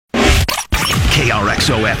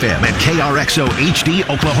KRXO FM and KRXO HD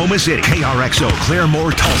Oklahoma City. KRXO Claremore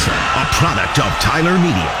Tulsa, a product of Tyler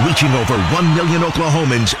Media, reaching over 1 million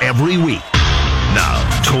Oklahomans every week. Now,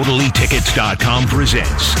 TotallyTickets.com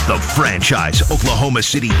presents the Franchise Oklahoma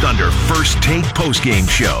City Thunder First Take Postgame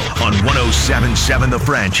Show on 107.7 The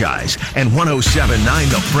Franchise and 107.9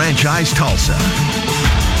 The Franchise Tulsa.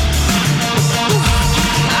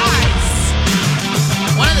 Guys,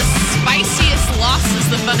 one of the spiciest losses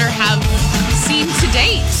the Thunder have seen to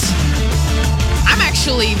date. I'm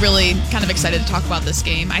actually really kind of excited to talk about this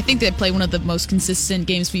game. I think they play one of the most consistent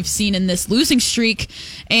games we've seen in this losing streak,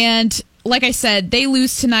 and like I said, they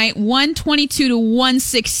lose tonight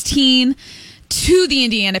 122-116 to the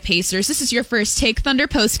Indiana Pacers. This is your First Take Thunder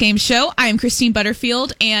postgame show. I am Christine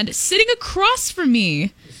Butterfield, and sitting across from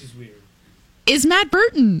me is Matt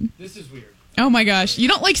Burton. This is weird. Oh my gosh. You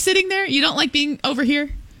don't like sitting there? You don't like being over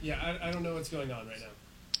here? Yeah, I don't know what's going on right now.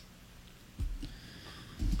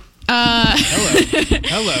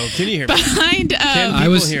 Hello. Can you hear me? Behind,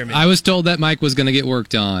 hear me? I was told that mic was going to get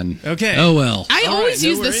worked on. Okay. Oh, well. I always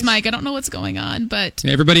use worries. this mic. I don't know what's going on, but...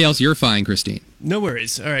 Everybody else, you're fine, Christine. No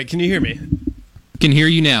worries. All right, can you hear me? Can hear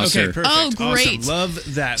you now, Okay, sir. perfect. Oh, great. Awesome.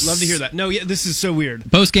 Love that. Love to hear that. No, yeah, this is so weird.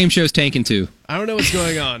 Post-game show's tanking, too. I don't know what's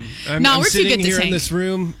going on. I'm we're too sitting good to here in tank. this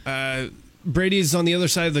room. Brady's on the other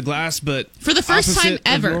side of the glass, but For the first time opposite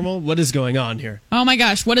of ever. normal. What is going on here? Oh my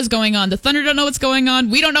gosh, what is going on? The Thunder don't know what's going on.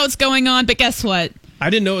 We don't know what's going on, but guess what? I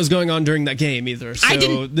didn't know what was going on during that game either,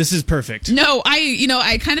 so this is perfect. No,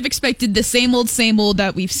 I kind of expected the same old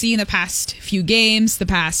that we've seen the past few games, the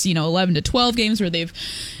past, 11 to 12 games where they've,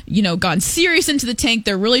 gone serious into the tank.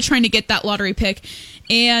 They're really trying to get that lottery pick.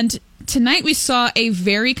 And tonight we saw a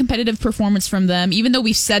very competitive performance from them, even though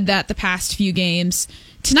we've said that the past few games.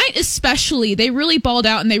 Tonight especially, they really balled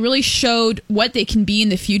out and they really showed what they can be in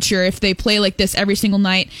the future if they play like this every single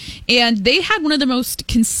night. And they had one of the most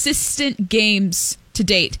consistent games to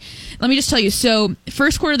date. Let me just tell you. So,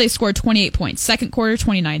 first quarter, they scored 28 points. Second quarter,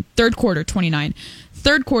 29. Third quarter, 29.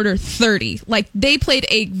 Third quarter, 30. Like, they played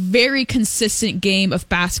a very consistent game of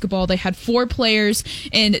basketball. They had 4 players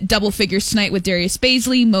in double figures tonight with Darius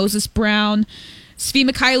Bazley, Moses Brown, Svi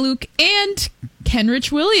Mikhailuk, and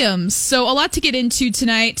Kenrich Williams. So a lot to get into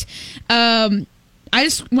tonight. I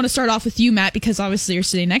just want to start off with you, Matt, because obviously you're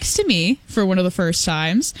sitting next to me for one of the first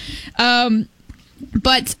times.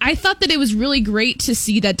 But I thought that it was really great to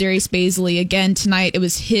see that Darius Bazley, again, tonight, it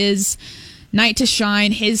was his night to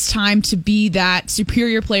shine, his time to be that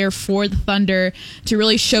superior player for the Thunder, to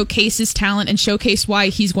really showcase his talent and showcase why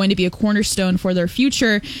he's going to be a cornerstone for their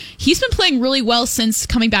future. He's been playing really well since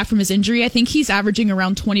coming back from his injury. I think he's averaging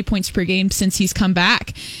around 20 points per game since he's come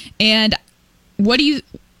back. And what do you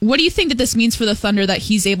think that this means for the Thunder, that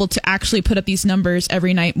he's able to actually put up these numbers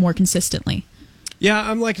every night more consistently? Yeah,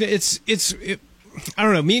 I'm like, I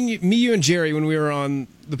don't know. Me, you, and Jerry, when we were on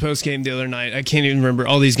the post game the other night, I can't even remember.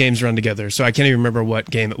 All these games run together, so I can't even remember what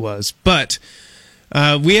game it was. But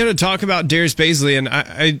we had to talk about Darius Bazley, and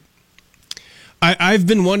I've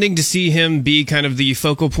been wanting to see him be kind of the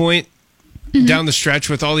focal point down the stretch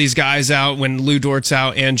with all these guys out, when Lou Dort's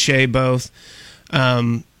out and Shea both.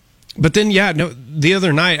 But then, the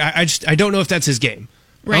other night, I don't know if that's his game.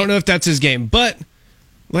 Right. I don't know if that's his game, but.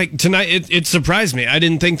 Like, tonight, it surprised me. I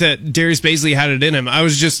didn't think that Darius Bazley had it in him. I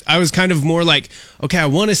was kind of more like, okay, I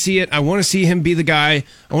want to see it. I want to see him be the guy.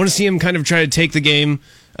 I want to see him kind of try to take the game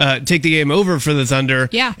over for the Thunder.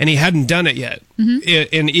 Yeah. And he hadn't done it yet.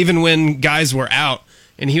 Mm-hmm. And even when guys were out,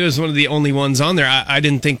 and he was one of the only ones on there, I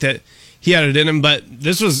didn't think that he had it in him. But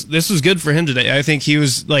this was good for him today. I think he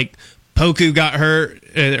was like, Poku got hurt,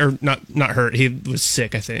 or not hurt. He was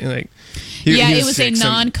sick, I think. Like. It was sick, a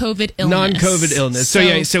non-COVID illness. So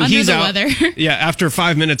he's out. Weather. Yeah, after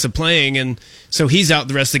 5 minutes of playing, and so he's out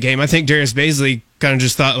the rest of the game. I think Darius Bazley kind of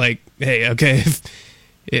just thought, like, hey, okay,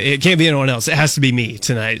 it can't be anyone else. It has to be me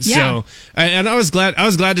tonight. Yeah. So, and I was glad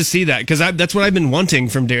to see that, because that's what I've been wanting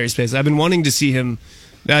from Darius Bazley. I've been wanting to see him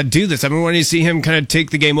do this. I've been wanting to see him kind of take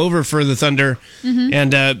the game over for the Thunder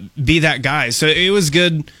and be that guy. So it was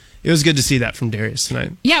good. It was good to see that from Darius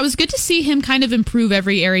tonight. Yeah, it was good to see him kind of improve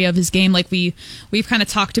every area of his game, like we've kind of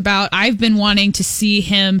talked about. I've been wanting to see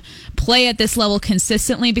him play at this level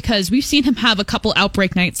consistently, because we've seen him have a couple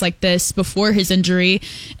outbreak nights like this before his injury.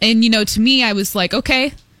 And, to me, I was like,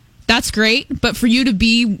 okay, that's great. But for you to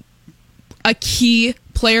be a key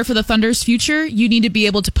player for the Thunder's future, you need to be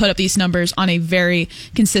able to put up these numbers on a very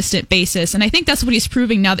consistent basis. And I think that's what he's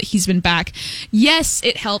proving now that he's been back. Yes,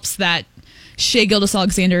 it helps that Shai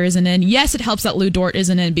Gilgeous-Alexander isn't in. Yes, it helps that Lou Dort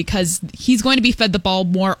isn't in, because he's going to be fed the ball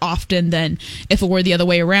more often than if it were the other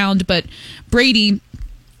way around. But Brady,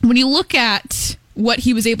 when you look at what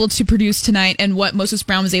he was able to produce tonight and what Moses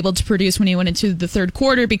Brown was able to produce when he went into the third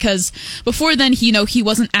quarter, because before then, he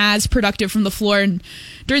wasn't as productive from the floor. And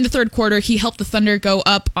during the third quarter, he helped the Thunder go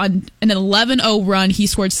up on an 11-0 run. He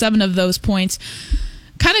scored 7 of those points.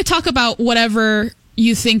 Kind of talk about whatever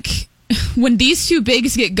you think when these two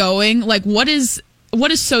bigs get going, like what is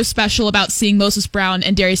so special about seeing Moses Brown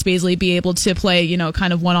and Darius Bazley be able to play,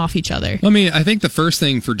 kind of one off each other? I mean, I think the first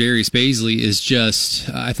thing for Darius Bazley is just,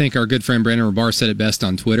 I think our good friend Brandon Rabar said it best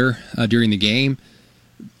on Twitter during the game.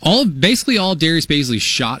 Basically all Darius Bazley's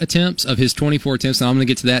shot attempts of his 24 attempts, and I'm going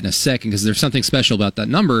to get to that in a second because there's something special about that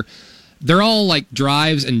number. They're all like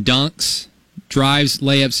drives and dunks, drives,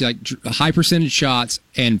 layups, like high percentage shots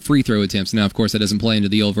and free throw attempts. Now, of course, that doesn't play into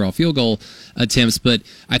the overall field goal attempts, but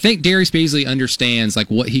I think Darius Bazley understands like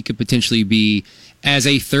what he could potentially be as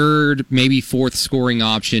a third, maybe fourth scoring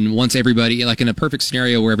option once everybody, like in a perfect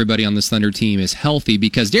scenario where everybody on this Thunder team is healthy,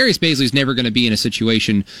 because Darius Bazley is never going to be in a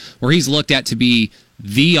situation where he's looked at to be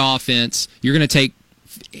the offense. You're going to take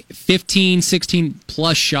 15, 16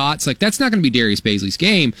 plus shots. Like, that's not going to be Darius Bazley's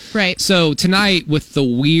game. Right. So tonight, with the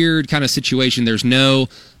weird kind of situation, there's no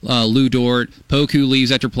Lou Dort. Poku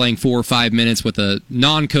leaves after playing 4 or 5 minutes with a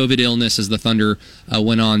non-COVID illness, as the Thunder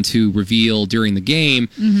went on to reveal during the game.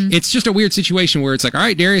 Mm-hmm. It's just a weird situation where it's like, all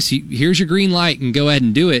right, Darius, here's your green light and go ahead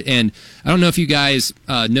and do it. And I don't know if you guys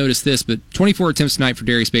noticed this, but 24 attempts tonight for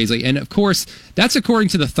Darius Bazley. And of course, that's according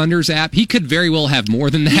to the Thunder's app. He could very well have more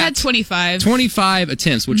than that. He had 25. 25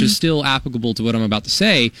 attempts, which is still applicable to what I'm about to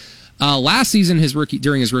say. Last season,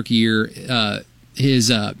 during his rookie year,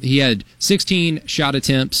 he had 16 shot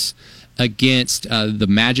attempts against the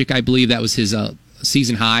Magic. I believe that was his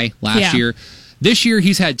season high last year. This year,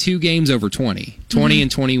 he's had 2 games over 20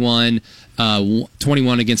 and 21,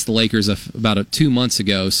 21 against the Lakers about 2 months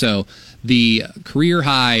ago. So the career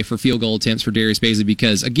high for field goal attempts for Darius Bazley,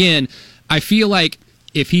 because, again, I feel like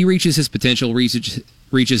if he reaches his potential, reaches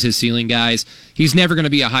his ceiling, guys, he's never going to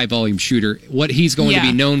be a high-volume shooter. What he's going to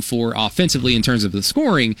be known for offensively in terms of the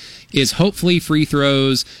scoring is hopefully free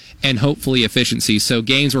throws and hopefully efficiency. So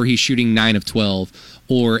games where he's shooting 9 of 12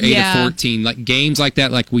 or 8 of 14, like games like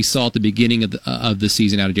that, like we saw at the beginning of the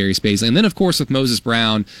season out of Darius Bazley. And then, of course, with Moses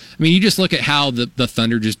Brown, I mean, you just look at how the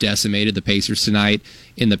Thunder just decimated the Pacers tonight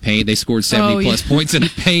in the paint. They scored 70-plus points in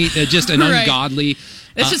the paint. Just an ungodly...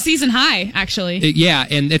 It's just season high, actually.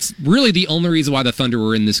 And it's really the only reason why the Thunder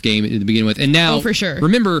were in this game to begin with. And now, for sure.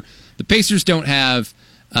 Remember, the Pacers don't have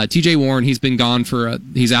T.J. Warren. He's been gone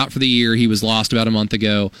he's out for the year. He was lost about a month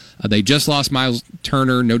ago. They just lost Miles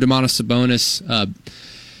Turner, no Domantas Sabonis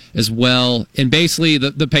as well. And basically,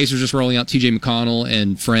 the Pacers just rolling out T.J. McConnell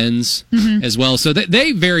and friends as well. So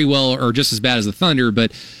they very well are just as bad as the Thunder,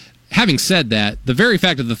 but... Having said that, the very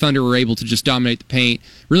fact that the Thunder were able to just dominate the paint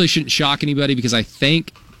really shouldn't shock anybody, because I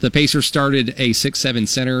think the Pacers started a 6'7"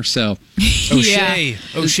 center. So O'Shea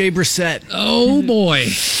Brissett. Oh boy!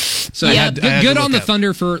 So good on the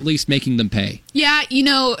Thunder for at least making them pay. Yeah,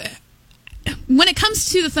 when it comes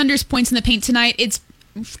to the Thunder's points in the paint tonight, it's,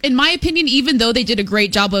 in my opinion, even though they did a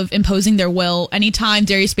great job of imposing their will, anytime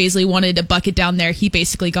Darius Bazley wanted a bucket down there, he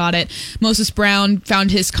basically got it. Moses Brown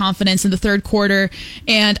found his confidence in the third quarter,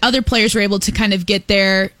 and other players were able to kind of get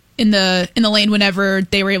there in the lane whenever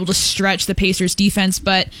they were able to stretch the Pacers' defense.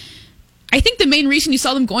 But I think the main reason you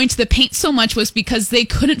saw them going to the paint so much was because they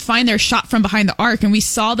couldn't find their shot from behind the arc, and we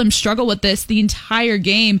saw them struggle with this the entire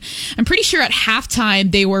game. I'm pretty sure at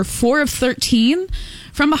halftime they were 4 of 13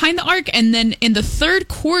 from behind the arc, and then in the third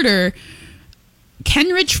quarter,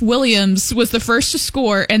 Kenrich Williams was the first to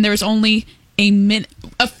score, and there was only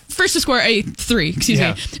first to score a 3,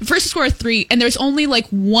 first to score a 3, and there's only like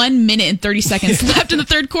 1 minute and 30 seconds left in the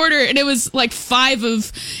third quarter, and it was like 5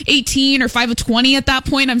 of 18 or 5 of 20 at that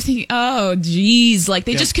point. I'm thinking, oh geez, like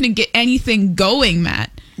they just couldn't get anything going,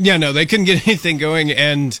 Matt. Yeah, no, they couldn't get anything going,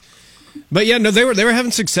 but yeah, no, they were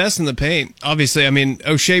having success in the paint. Obviously, I mean,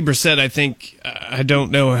 O'Shea Brissett, I think, I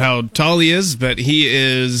don't know how tall he is, but he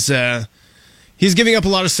is, he's giving up a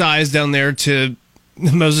lot of size down there to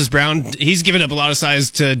Moses Brown. He's giving up a lot of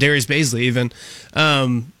size to Darius Bazley even.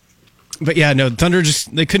 But yeah, no, Thunder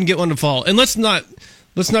they couldn't get one to fall. And let's not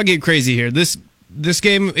get crazy here. This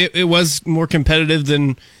game, it was more competitive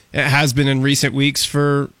than it has been in recent weeks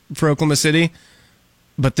for Oklahoma City,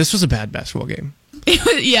 but this was a bad basketball game.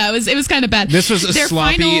 Yeah, it was kind of bad. This was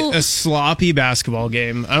a sloppy basketball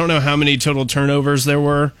game. I don't know how many total turnovers there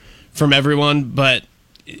were from everyone, but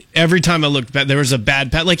every time I looked back, there was a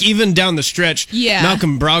bad pass. Like even down the stretch,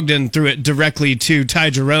 Malcolm Brogdon threw it directly to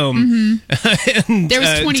Ty Jerome, and There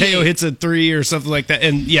was 28. Teo hits a 3 or something like that.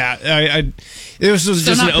 And it was just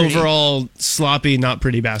an pretty. overall sloppy, not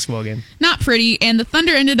pretty basketball game. Not pretty. And the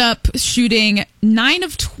Thunder ended up shooting 9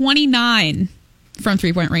 of 29 from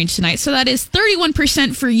 3-point range tonight. So that is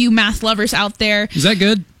 31% for you math lovers out there. Is that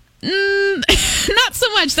good? Not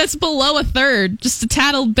so much. That's below a third. Just a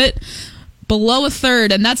tattle bit below a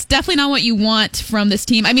third. And that's definitely not what you want from this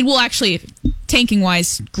team. I mean, well, actually,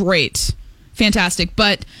 tanking-wise, great. Fantastic.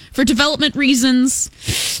 But for development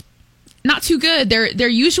reasons, not too good. They're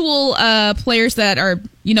usual players that are,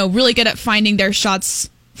 really good at finding their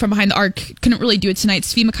shots from behind the arc. Couldn't really do it tonight.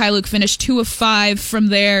 Svi Mikhailuk finished 2 of 5 from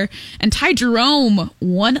there. And Ty Jerome,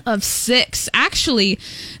 1 of 6. Actually,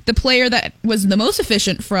 the player that was the most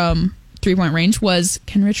efficient from 3-point range was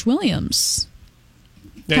Kenrich Williams.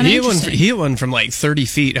 Yeah, he hit one from like 30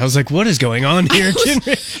 feet. I was like, what is going on here?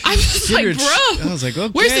 I was like, bro. I was like,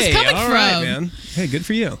 okay, where's this coming all from? right, man. Hey, good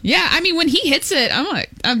for you. Yeah, I mean, when he hits it,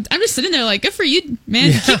 I'm just sitting there like, good for you,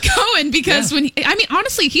 man. Keep going, because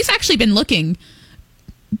honestly, he's actually been looking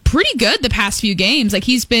pretty good the past few games. Like,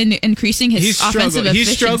 he's been increasing his offensive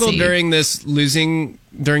efficiency. He struggled during this losing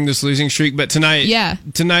streak, but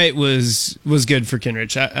tonight was good for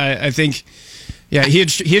Kenrich. I think, he had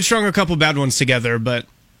strung a couple bad ones together, but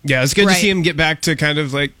it's good to see him get back to kind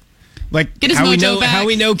of like get his mojo back. How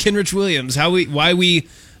we know Kenrich Williams, why we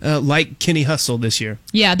like Kenny Hustle this year.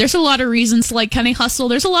 Yeah, there's a lot of reasons to like Kenny Hustle.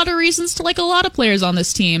 There's a lot of reasons to like a lot of players on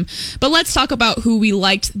this team. But let's talk about who we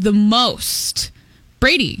liked the most.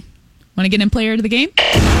 Brady, want to get in player of the game?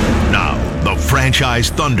 Now, the Franchise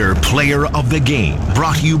Thunder Player of the Game,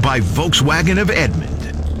 brought to you by Volkswagen of Edmond.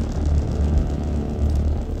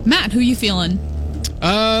 Matt, who you feeling?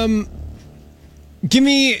 Give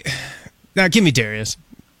me Darius.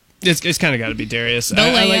 It's kind of got to be Darius. The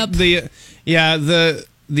layup. I like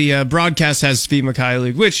the broadcast has Svi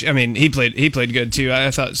Mikhailuk, which he played good too. I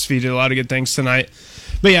thought Svi did a lot of good things tonight.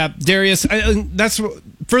 But yeah, Darius. That's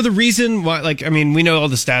for the reason why. We know all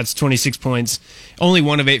the stats: 26 points, only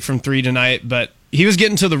 1 of 8 from 3 tonight. But he was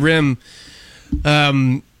getting to the rim.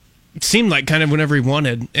 Seemed like kind of whenever he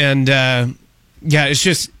wanted, and it's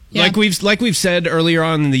just like we've said earlier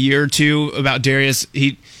on in the year too about Darius.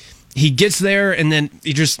 He gets there, and then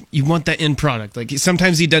you want that end product. Like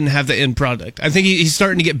sometimes he doesn't have the end product. I think he's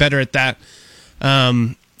starting to get better at that.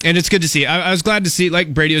 And it's good to see. I was glad to see,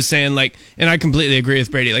 like Brady was saying, and I completely agree with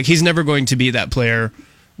Brady. Like, he's never going to be that player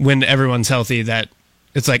when everyone's healthy that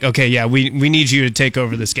it's like, okay, we need you to take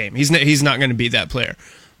over this game. He's not going to be that player.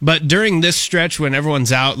 But during this stretch when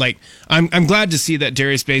everyone's out, I'm glad to see that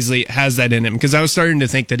Darius Bazley has that in him, because I was starting to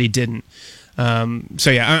think that he didn't. I'm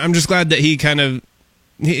just glad that he kind of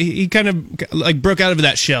broke out of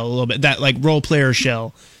that shell a little bit, that role player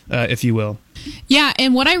shell, if you will. Yeah,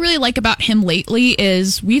 and what I really like about him lately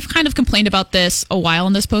is we've kind of complained about this a while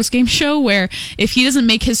in this post-game show, where if he doesn't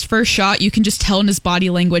make his first shot, you can just tell in his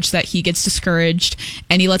body language that he gets discouraged,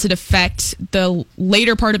 and he lets it affect the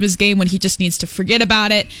later part of his game when he just needs to forget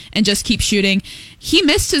about it and just keep shooting. He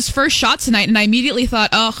missed his first shot tonight, and I immediately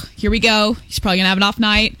thought, oh, here we go. He's probably going to have an off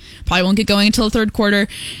night. Probably won't get going until the third quarter.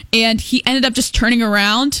 And he ended up just turning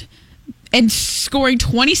around and scoring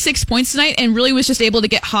 26 points tonight, and really was just able to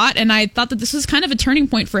get hot. And I thought that this was kind of a turning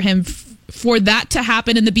point for him, for that to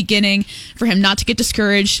happen in the beginning, for him not to get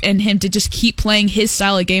discouraged, and him to just keep playing his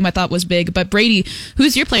style of game, I thought was big. But Brady,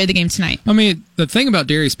 who's your player of the game tonight? The thing about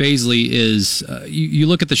Darius Bazley is you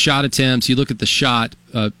look at the shot attempts, you look at the shot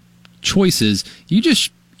choices, you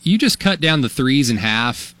just cut down the threes in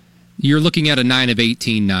half. You're looking at a 9 of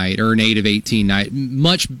 18 night or an 8 of 18 night.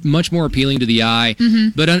 Much more appealing to the eye,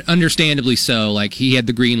 but understandably so. Like, he had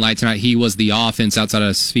the green light tonight. He was the offense outside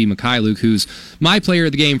of Svi Mikhailuk, who's my player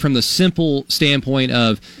of the game from the simple standpoint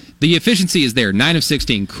of the efficiency is there. 9 of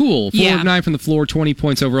 16. Cool. 4 of 9 from the floor, 20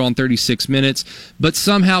 points overall in 36 minutes, but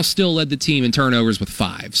somehow still led the team in turnovers with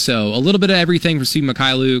 5. So a little bit of everything for Svi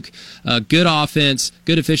Mikhailuk. Good offense,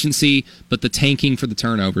 good efficiency, but the tanking for the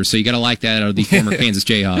turnovers. So you got to like that out of the former Kansas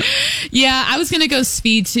Jayhawk. Yeah, I was going to go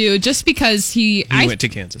Speed too, just because he went to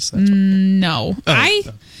Kansas. That's no.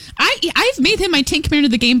 I've made him my tank commander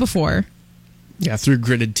of the game before. Yeah, through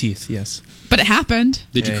gritted teeth, yes. But it happened.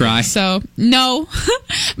 Did you cry? So, no.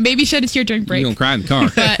 Maybe shed a tear during break. You don't cry in the car.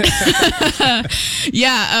 But,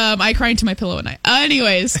 I cry into my pillow at night.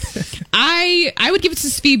 Anyways, I would give it to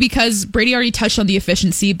Speed because Brady already touched on the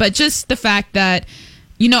efficiency, but just the fact that,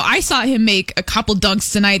 I saw him make a couple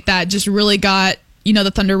dunks tonight that just really got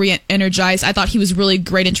the Thunder re-energized. I thought he was really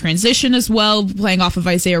great in transition as well, playing off of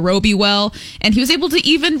Isaiah Roby well. And he was able to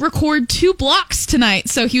even record 2 blocks tonight.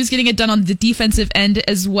 So he was getting it done on the defensive end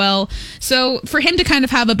as well. So for him to kind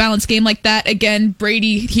of have a balanced game like that, again,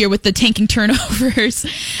 Brady here with the tanking turnovers,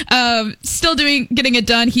 still getting it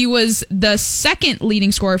done. He was the second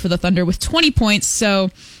leading scorer for the Thunder with 20 points.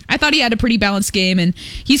 So I thought he had a pretty balanced game. And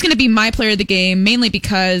he's going to be my player of the game, mainly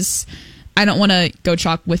because I don't want to go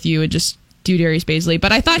chalk with you and just do Darius Bazley,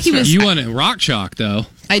 but I thought he was... You want to rock chalk, though.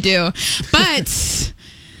 I do. But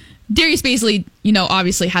Darius Bazley,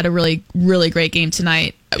 obviously had a really, really great game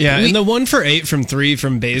tonight. Yeah, and the 1 for 8 from 3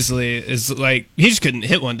 from Bazley is like, he just couldn't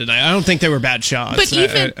hit one tonight. I don't think they were bad shots. But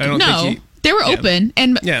even, I don't think they were open.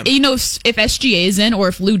 And, if SGA is in or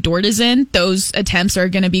if Lou Dort is in, those attempts are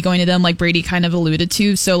going to be going to them like Brady kind of alluded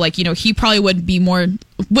to. So, he probably would be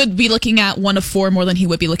looking at 1 of 4 more than he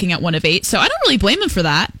would be looking at 1 of 8. So I don't really blame him for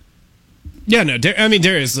that. Yeah, no,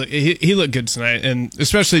 Darius, he looked good tonight, and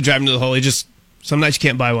especially driving to the hole. Some nights you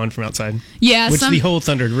can't buy one from outside. Yeah, which the whole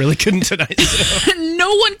Thunder really couldn't tonight. So.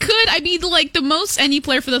 No one could. I mean, the most any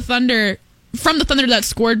player for the Thunder, from the Thunder that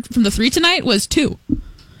scored from the 3 tonight was 2.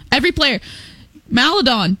 Every player.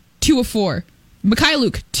 Maladon, 2 of 4.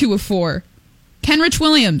 Mikhailuk, 2 of 4. Kenrich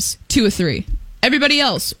Williams, 2 of 3. Everybody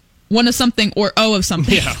else, 1 of something or 0 of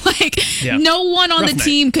something. Yeah. No one on the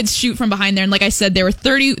team could shoot from behind there. And like I said, they were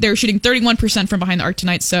shooting 31% from behind the arc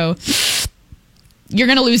tonight. So you're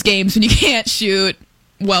going to lose games when you can't shoot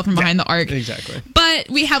well from behind the arc. Exactly. But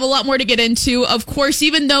we have a lot more to get into. Of course,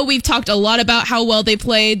 even though we've talked a lot about how well they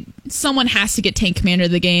played, someone has to get Tank Commander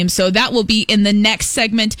of the game. So that will be in the next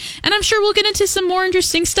segment. And I'm sure we'll get into some more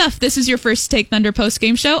interesting stuff. This is your first Take Thunder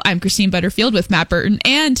post-game show. I'm Christine Butterfield with Matt Burton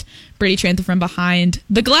and Brady Trantham from Behind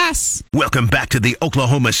the Glass. Welcome back to the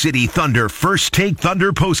Oklahoma City Thunder First Take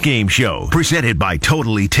Thunder postgame show, presented by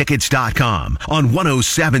TotallyTickets.com on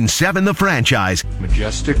 107.7 The Franchise.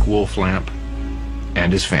 Majestic wolf lamp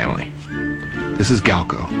and his family. This is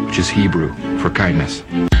Galco, which is Hebrew for kindness.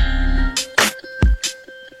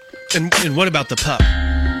 And what about the pup?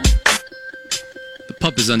 The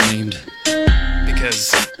pup is unnamed.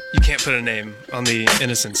 Because you can't put a name on the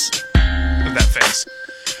innocence of that face.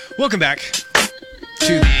 Welcome back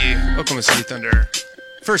to the Oklahoma City Thunder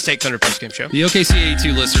First Take Thunder postgame show. The OKC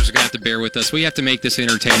 82 listeners are going to have to bear with us. We have to make this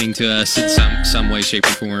entertaining to us in some way, shape,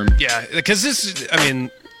 or form. Yeah, because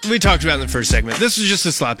we talked about it in the first segment. This was just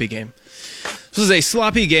a sloppy game. This was a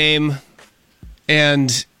sloppy game,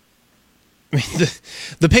 and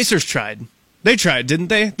the Pacers tried. They tried, didn't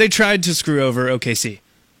they? They tried to screw over OKC.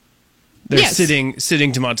 They're sitting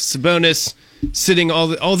Domantas Sabonis, sitting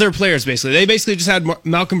all their players, basically. They basically just had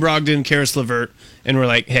Malcolm Brogdon, Karis LeVert, and were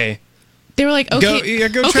like, hey. They were like, okay,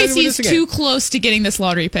 go try to win OKC this is too close to getting this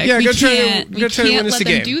lottery pick. Yeah, we go try can't to win this let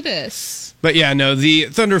game. them do this. But yeah, no, the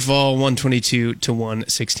Thunder fall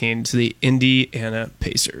 122-116 to the Indiana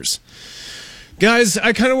Pacers. Guys,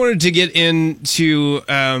 I kind of wanted to get into...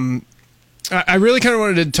 I really kind of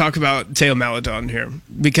wanted to talk about Theo Maledon here,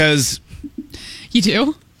 because... You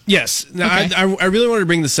do? Yes. Okay. I really wanted to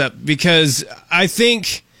bring this up, because I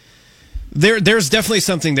think there's definitely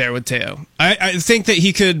something there with Theo. I think that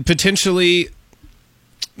he could potentially...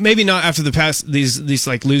 Maybe not after the past these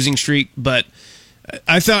like losing streak, but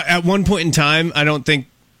I thought at one point in time, I didn't think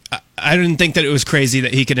that it was crazy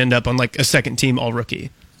that he could end up on like a second team all rookie.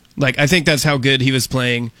 Like, I think that's how good he was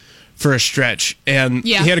playing for a stretch. And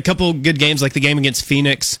he had a couple good games, like the game against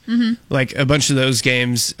Phoenix, like a bunch of those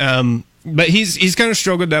games. But he's kind of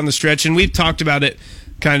struggled down the stretch, and we've talked about it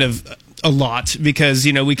kind of a lot because,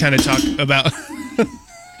 we kind of talk about...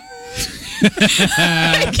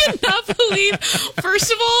 I cannot believe.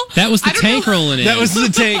 First of all, that was the tank rolling in. That was the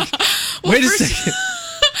tank. Wait a second.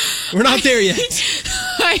 We're not there yet.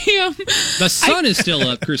 I am. The sun is still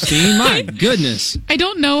up, Christine. My goodness. I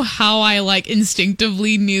don't know how I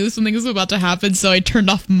instinctively knew something was about to happen, so I turned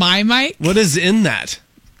off my mic. What is in that?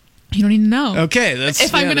 You don't even know. Okay,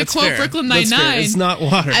 if I'm going to quote fair. Brooklyn Nine-Nine, it's not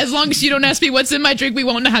water. As long as you don't ask me what's in my drink, we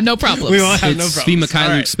won't have no problems. We won't have no It's problems. Svi Mikhailuk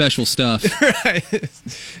Right. special stuff. Right.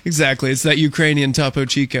 Exactly. It's that Ukrainian Topo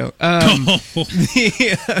Chico. Taco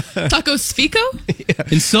Svico?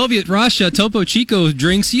 In Soviet Russia, Topo Chico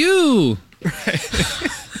drinks you.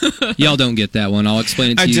 Y'all don't get that one. I'll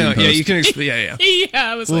explain it to you in don't. post. Yeah, you can explain. Yeah.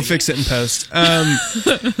 Yeah, We'll fix it in post.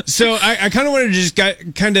 So I kind of wanted to just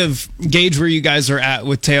kind of gauge where you guys are at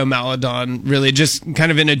with Theo Maledon, really, just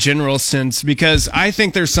kind of in a general sense, because I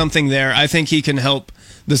think there's something there. I think he can help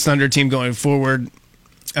the Thunder team going forward.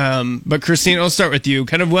 But Christine, I'll start with you.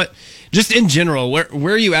 Kind of what, just in general, where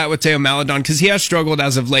are you at with Theo Maledon? Because he has struggled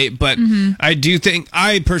as of late, but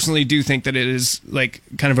I personally do think that it is like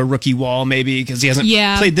kind of a rookie wall, maybe, because he hasn't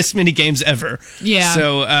played this many games ever. Yeah.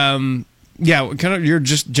 So, kind of your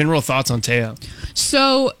just general thoughts on Theo.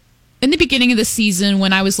 So, in the beginning of the season,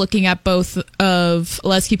 when I was looking at both of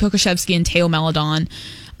Oleksiy Pokusevski and Theo Maledon,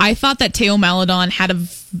 I thought that Theo Maledon had a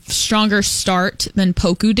stronger start than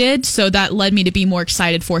Poku did, so that led me to be more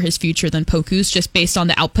excited for his future than Poku's, just based on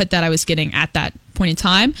the output that I was getting at that point in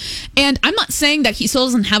time. And I'm not saying that he still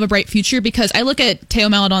doesn't have a bright future, because I look at Theo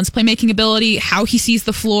Maledon's playmaking ability, how he sees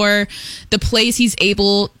the floor, the plays he's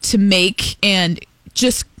able to make, and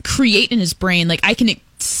just create in his brain. Like, I can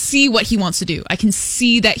see what he wants to do. I can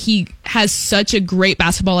see that he has such a great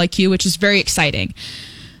basketball IQ, which is very exciting.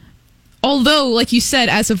 Although, like you said,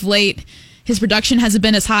 as of late, his production hasn't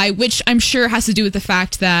been as high, which I'm sure has to do with the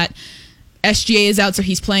fact that SGA is out, so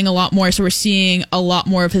he's playing a lot more, so we're seeing a lot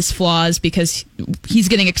more of his flaws because he's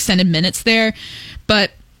getting extended minutes there.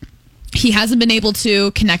 But he hasn't been able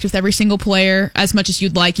to connect with every single player as much as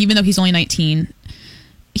you'd like, even though he's only 19.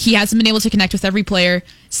 He hasn't been able to connect with every player.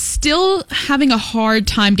 Still having a hard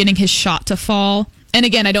time getting his shot to fall. And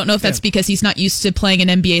again, I don't know if that's because he's not used to playing an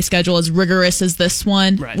NBA schedule as rigorous as this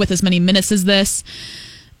one, with as many minutes as this.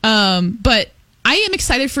 But I am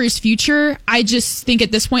excited for his future. I just think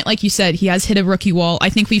at this point, like you said, he has hit a rookie wall. I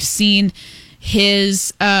think we've seen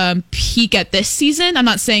his peak at this season. I'm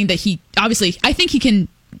not saying that I think he can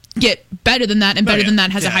get better than that, and better than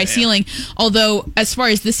that has a high ceiling. Although, as far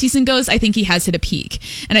as this season goes, I think he has hit a peak.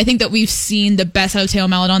 And I think that we've seen the best out of Theo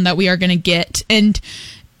Maledon that we are going to get. And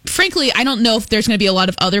frankly, I don't know if there's going to be a lot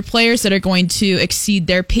of other players that are going to exceed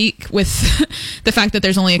their peak with the fact that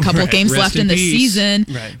there's only a couple of games left in the season.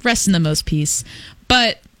 Rest in the most peace.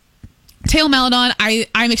 But Theo Maledon,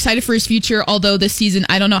 I'm excited for his future, although this season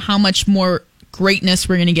I don't know how much more greatness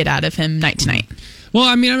we're going to get out of him night to night. Well,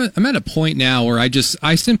 I mean, I'm at a point now where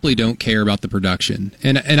I simply don't care about the production.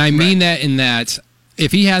 And I mean that in that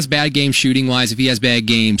if he has bad games shooting wise, if he has bad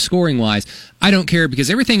games scoring wise, I don't care, because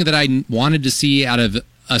everything that I wanted to see out of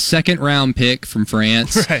a second round pick from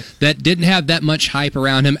France that didn't have that much hype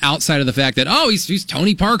around him outside of the fact that, he's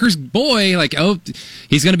Tony Parker's boy. Like,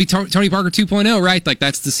 he's going to be Tony Parker 2.0, right? Like,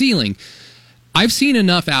 that's the ceiling. I've seen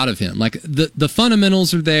enough out of him. Like, the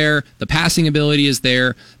fundamentals are there. The passing ability is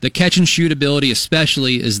there. The catch and shoot ability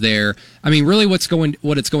especially is there. I mean, really what it's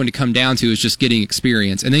going to come down to is just getting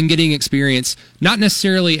experience, and then getting experience not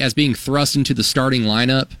necessarily as being thrust into the starting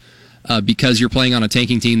lineup, because you're playing on a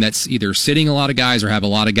tanking team that's either sitting a lot of guys or have a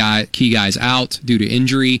lot of key guys out due to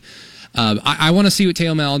injury. I want to see what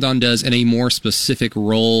Theo Maledon does in a more specific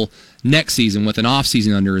role next season with an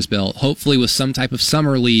offseason under his belt, hopefully with some type of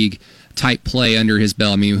summer league type play under his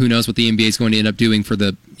belt. I mean, who knows what the NBA is going to end up doing for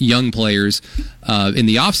the young players in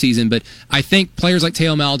the offseason, but I think players like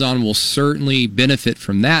Theo Maledon will certainly benefit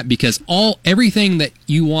from that, because everything that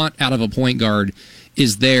you want out of a point guard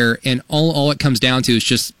is there, and all it comes down to is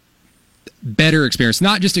just better experience,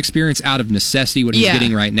 not just experience out of necessity, what he's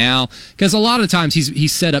getting right now, because a lot of times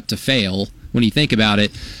he's set up to fail when you think about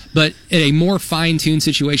it. But in a more fine-tuned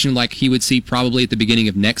situation like he would see probably at the beginning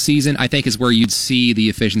of next season, I think is where you'd see the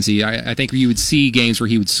efficiency. I think you would see games where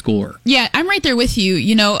he would score. Yeah, I'm right there with you.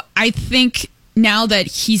 You know, I think now that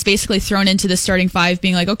he's basically thrown into the starting five,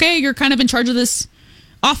 being like, okay, you're kind of in charge of this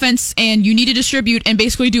offense and you need to distribute and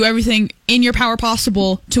basically do everything in your power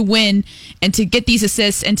possible to win and to get these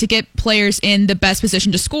assists and to get players in the best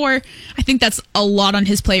position to score. I think that's a lot on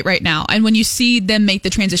his plate right now. And when you see them make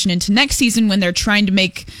the transition into next season, when they're trying to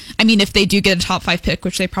if they do get a top 5 pick,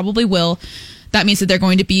 which they probably will, that means that they're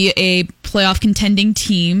going to be a playoff contending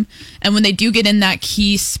team. And when they do get in that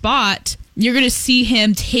key spot, you're going to see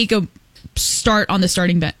him take a start on the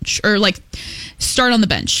starting bench, or start on the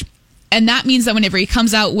bench. And that means that whenever he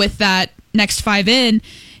comes out with that next 5 in,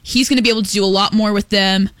 he's going to be able to do a lot more with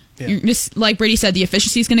them. Yeah. Just like Brady said, the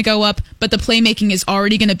efficiency is going to go up, but the playmaking is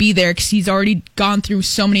already going to be there because he's already gone through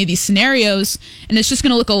so many of these scenarios, and it's just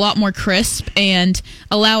going to look a lot more crisp and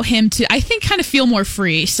allow him to, I think, kind of feel more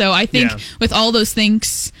free. So I think with all those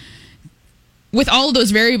things, with all of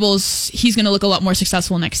those variables, he's going to look a lot more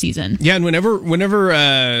successful next season. Yeah, and whenever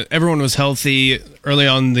everyone was healthy early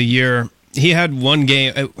on in the year, he had one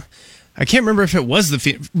game. I can't remember if it was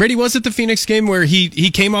Brady, was it the Phoenix game where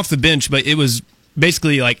he came off the bench, but it was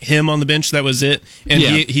basically like him on the bench, that was it, and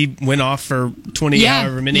he went off for 20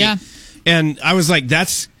 however many. Yeah. And I was like,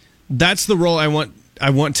 that's the role I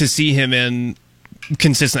want to see him in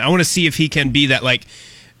consistently. I want to see if he can be that, like,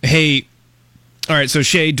 hey, all right, so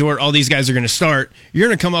Shea, Dort, all these guys are going to start. You're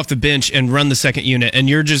going to come off the bench and run the second unit, and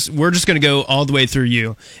we're just going to go all the way through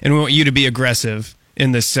you, and we want you to be aggressive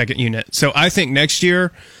in this second unit. So I think next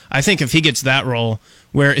year, if he gets that role,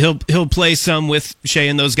 where he'll play some with Shea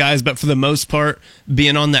and those guys, but for the most part,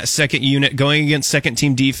 being on that second unit, going against second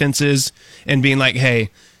team defenses, and being like, hey,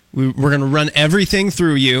 we're going to run everything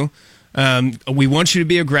through you. We want you to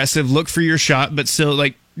be aggressive, look for your shot, but still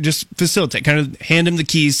just facilitate, kind of hand him the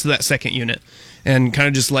keys to that second unit and kind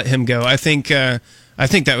of just let him go. I think that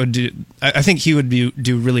would do. I think he would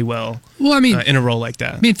do really well. Well, I mean, in a role like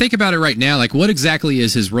that. I mean, think about it right now. Like, what exactly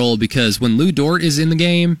is his role? Because when Lou Dort is in the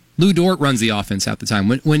game, Lou Dort runs the offense half the time.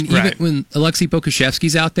 When Alexei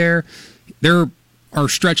Pokusevski's out there are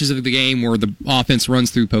stretches of the game where the offense runs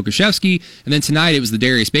through Pokusevski, and then tonight it was the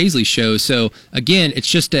Darius Baisley show. So again, it's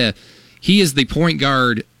just he is the point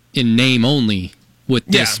guard in name only with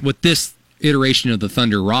this iteration of the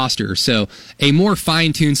Thunder roster. So a more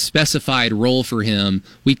fine-tuned, specified role for him.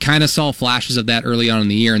 We kind of saw flashes of that early on in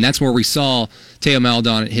the year, and that's where we saw Theo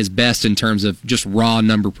Maledon at his best in terms of just raw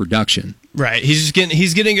number production. Right. He's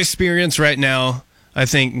getting experience right now. I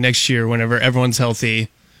think next year, whenever everyone's healthy,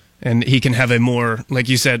 and he can have a more, like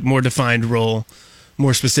you said, more defined role,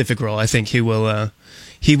 more specific role, I think he will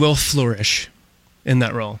flourish in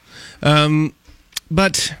that role.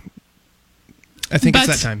 But I think it's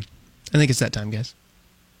that time. I think it's that time, guys.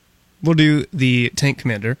 We'll do the tank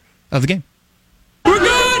commander of the game. We're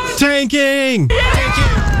good! Tanking! Tanking!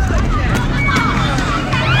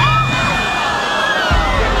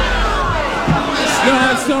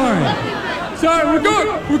 No, sorry, we're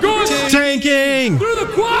good! We're going! Tanking! Through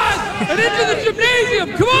the quad and into the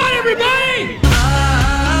gymnasium! Come on, everybody!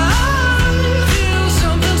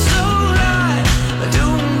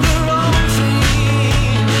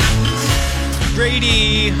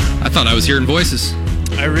 Brady! I thought I was hearing voices.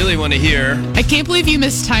 I really want to hear. I can't believe you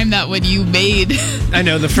mistimed that when you made. I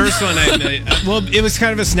know, the first one I made. Well, it was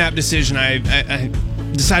kind of a snap decision. I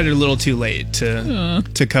decided a little too late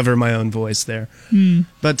to cover my own voice there.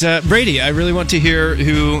 But Brady, I really want to hear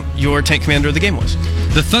who your tank commander of the game was.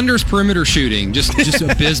 The Thunder's perimeter shooting, just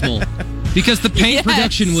abysmal. Because the paint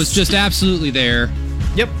production was just absolutely there.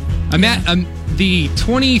 Yep. The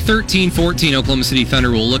 2013-14 Oklahoma City Thunder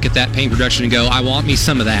will look at that paint production and go, I want me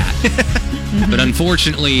some of that. But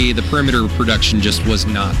unfortunately, the perimeter production just was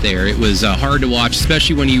not there. It was hard to watch,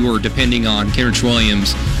 especially when you were depending on Kenrich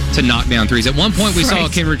Williams to knock down threes. At one point, we saw a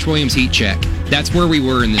Kenrich Williams heat check. That's where we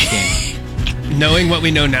were in this game. Knowing what we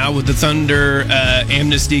know now, would the Thunder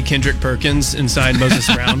amnesty Kendrick Perkins and sign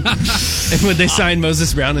Moses Brown? And would they sign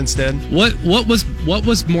Moses Brown instead? What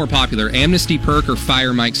was more popular, amnesty Perk or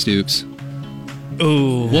fire Mike Stoops?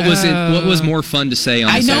 Oh, what was it? What was more fun to say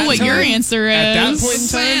on? I know what your answer is.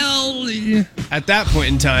 At that point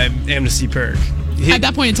in time, amnesty Perk. At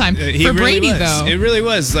that point in time, for really Brady was. though, it really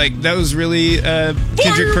was that was really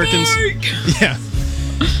Kendrick Perkins. Yeah.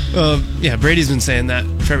 Yeah, Brady's been saying that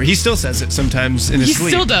forever. He still says it sometimes in his sleep.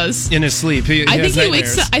 He still does. In his sleep. I think he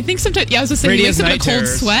wakes up. I think sometimes, I was just saying, he wakes up in a cold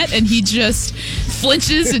sweat and he just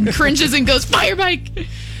flinches and cringes and goes, Fire Mike!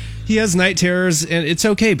 He has night terrors, and it's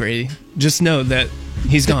okay, Brady. Just know that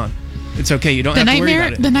he's gone. It's okay. You don't have to worry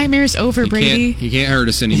about it. The nightmare's over, Brady. He can't hurt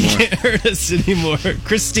us anymore. He can't hurt us anymore.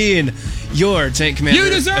 Christine, your tank commander. You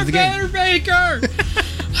deserve better, Baker!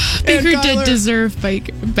 Baker did deserve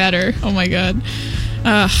better. Oh, my God.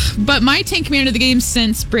 But my tank commander of the game,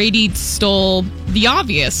 since Brady stole the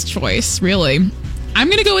obvious choice, really, I'm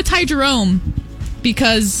going to go with Ty Jerome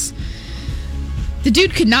because the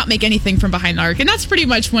dude could not make anything from behind the arc, and that's pretty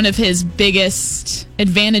much one of his biggest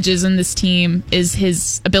advantages in this team is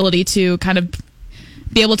his ability to kind of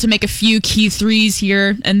be able to make a few key threes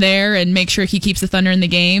here and there and make sure he keeps the Thunder in the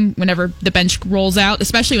game whenever the bench rolls out,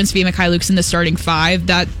 especially when Svi Mikhailuk's in the starting five.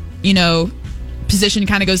 That, position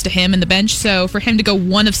kind of goes to him in the bench. So for him to go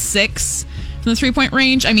 1 of 6 from the three-point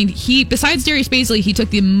range, I mean, he, besides Darius Baisley, he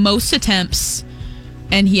took the most attempts,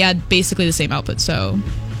 and he had basically the same output, so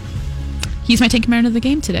he's my tank commander of the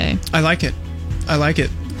game today. I like it.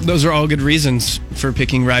 Those are all good reasons for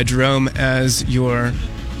picking Ty Jerome as your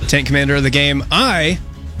tank commander of the game. I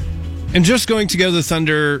am just going to go the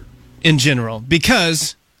Thunder in general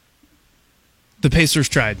because the Pacers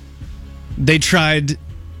tried. They tried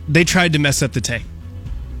to mess up the tank.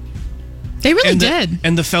 They really did.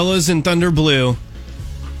 And the fellows in Thunder Blue,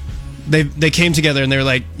 they came together and they were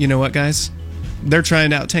like, you know what, guys? They're trying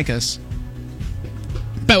to out-tank us.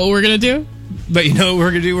 Bet what we're going to do? But you know what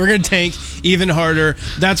we're going to do? We're going to tank even harder.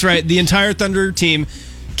 That's right. The entire Thunder team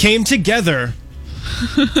came together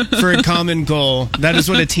for a common goal. That is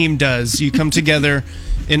what a team does. You come together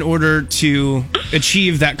in order to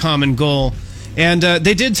achieve that common goal. And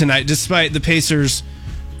they did tonight, despite the Pacers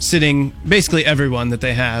sitting basically everyone that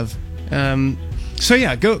they have. So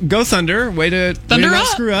yeah, go Thunder. Way to not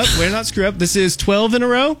screw up. Way to not screw up. This is 12 in a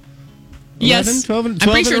row. 11, Yes, 12 I'm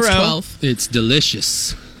pretty sure in a it's row. 12. It's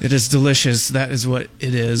delicious. It is delicious. That is what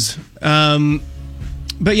it is.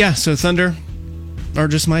 But yeah, so Thunder are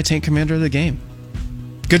just my tank commander of the game.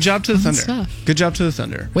 Good job to the Thunder. stuff. Good job to the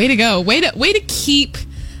Thunder. Way to go. Way to keep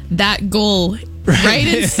that goal right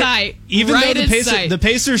in sight. Even right though the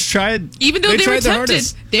Pacers tried, even though they were tried their tempted,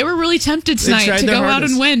 hardest. they were really tempted tonight tried to their go out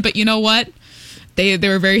hardest. and win. But you know what? They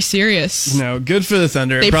were very serious. No, good for the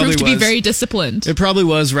Thunder. They it probably proved to be was. very disciplined. It probably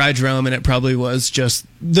was Rydrome, and it probably was just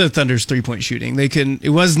the Thunder's 3-point shooting. It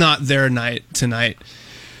was not their night tonight.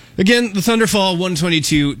 Again, the Thunder fall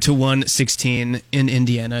 122 to 116 in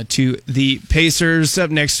Indiana to the Pacers.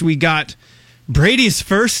 Up next, we got Brady's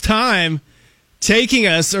first time taking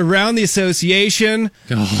us around the association.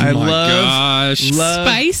 Oh I my love gosh.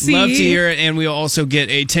 Spicy. Love to hear it, and we'll also get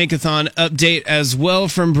a Tankathon update as well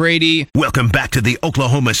from Brady. Welcome back to the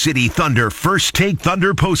Oklahoma City Thunder First Take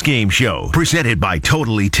Thunder postgame show, presented by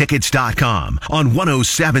TotallyTickets.com on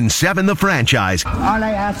 107.7 The Franchise. All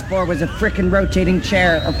I asked for was a frickin' rotating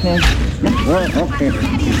chair, okay?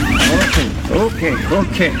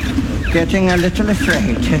 Okay. Getting a little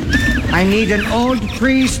afraid. I need an old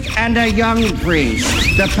priest and a young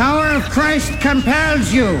priest. The power of Christ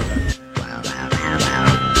compels you.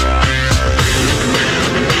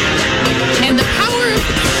 And the power of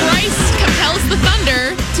Christ compels the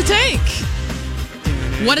Thunder to tank.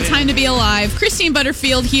 What a time to be alive. Christine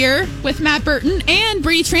Butterfield here with Matt Burton and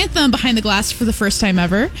Brady Trantham behind the glass for the first time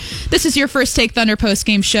ever. This is your First Take Thunder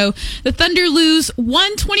postgame show. The Thunder lose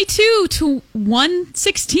 122 to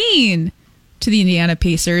 116 to the Indiana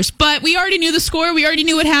Pacers. But we already knew the score. We already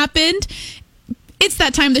knew what happened. It's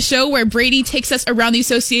that time of the show where Brady takes us around the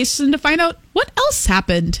association to find out what else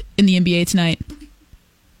happened in the NBA tonight.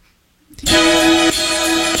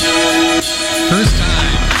 First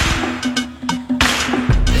time.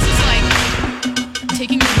 This is like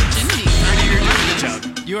taking your virginity. Good job.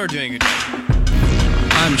 You are doing a good job.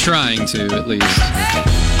 I'm trying to, at least.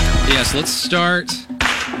 Yes, let's start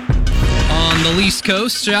on the East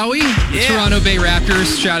Coast, shall we? Yeah. Toronto Bay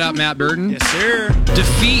Raptors, shout out Matt Burton. Yes, sir.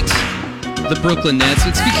 Defeat the Brooklyn Nets.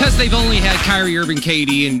 It's because they've only had Kyrie Irving,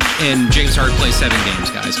 KD, and James Harden play 7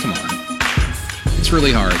 games, guys. Come on. It's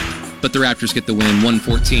really hard. But the Raptors get the win,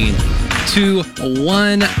 114 to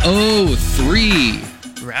 103.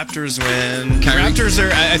 Raptors win. Kyrie?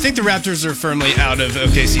 I think the Raptors are firmly out of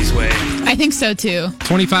OKC's way. I think so too.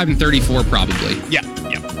 25 and 34, probably. Yeah.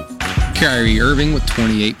 Kyrie Irving with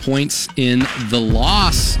 28 points in the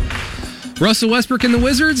loss. Russell Westbrook and the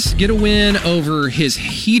Wizards get a win over his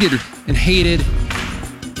heated and hated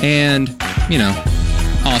and,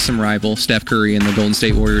 awesome rival Steph Curry and the Golden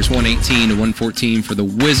State Warriors, 118 to 114 for the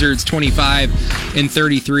Wizards, 25 and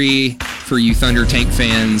 33 for you Thunder Tank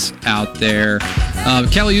fans out there.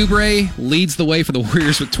 Kelly Oubre leads the way for the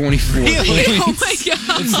Warriors with 24 Really? Oh points. my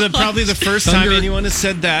god. It's probably the first time Thunder- anyone has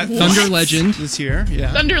said that. Thunder legend. This year.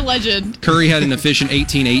 Yeah. Thunder legend. Curry had an efficient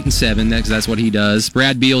 18, 8, and 7. That's what he does.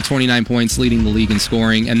 Brad Beal, 29 points, leading the league in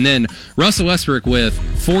scoring. And then Russell Westbrook with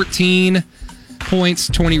 14 points,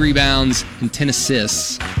 20 rebounds, and 10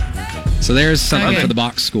 assists. So there's something Okay. for the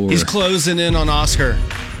box score. He's closing in on Oscar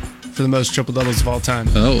for the most triple doubles of all time.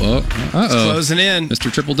 Uh-oh. Closing in.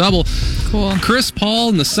 Mr. Triple-Double. Cool. Chris Paul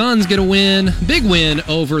and the Suns get a win. Big win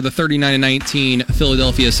over the 39-19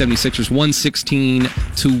 Philadelphia 76ers, 116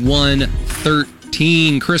 to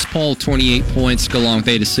 113. Chris Paul, 28 points, go along with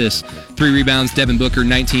 8 assists, 3 rebounds. Devin Booker,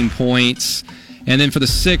 19 points. And then for the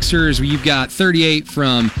Sixers, you've got 38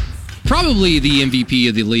 from probably the MVP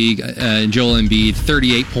of the league, Joel Embiid,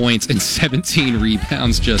 38 points and 17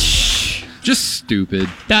 rebounds. Just stupid.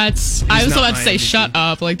 That's. I He's was not about to my say, MVP. shut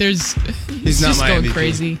up. Like, there's. He's not just my going MVP.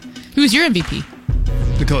 crazy. Who's your MVP?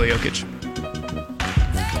 Nikola Jokic.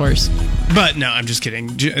 Of course. But no, I'm just kidding.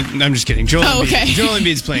 I'm just kidding. Joel Oh, Embiid. okay. Joel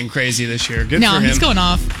Embiid's playing crazy this year. Good No, for him. he's going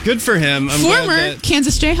off. Good for him. I'm glad Former that-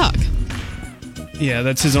 Kansas Jayhawk. yeah,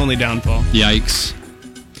 that's his only downfall. Yikes.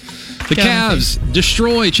 The Kevin Cavs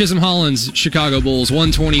destroy Chisholm Holland's Chicago Bulls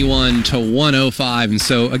 121 to 105. And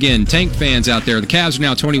so, again, Tank fans out there, the Cavs are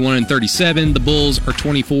now 21 and 37. The Bulls are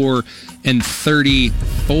 24 and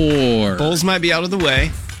 34. Bulls might be out of the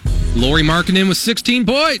way. Lauri Markkanen with 16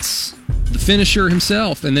 points. The finisher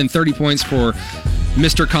himself. And then 30 points for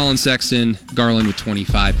Mr. Colin Sexton. Garland with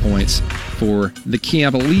 25 points for the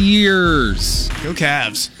Cavaliers. Go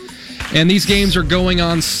Cavs. And these games are going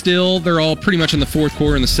on still. They're all pretty much in the fourth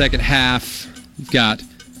quarter and the second half. You've got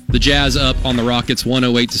The Jazz up on the Rockets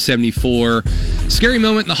 108-74. Scary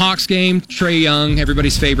moment in the Hawks game. Trae Young,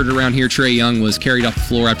 everybody's favorite around here. Trae Young was carried off the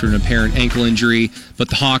floor after an apparent ankle injury, but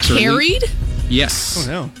the Hawks are carried? Yes.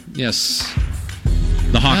 Oh no. Yes.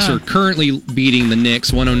 The Hawks are currently beating the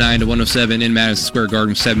Knicks 109-107 in Madison Square Garden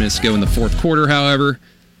with 7 minutes to go in the fourth quarter, however.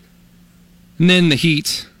 And then the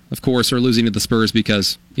Heat, of course, are losing to the Spurs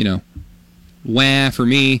because, wah for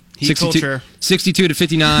me. Heat culture.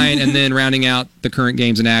 62-59, and then rounding out the current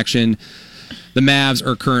games in action, the Mavs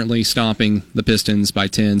are currently stomping the Pistons by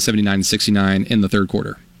 10, 79-69 in the third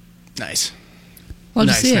quarter. Nice. Love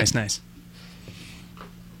to see Nice.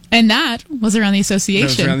 And that was Around the Association.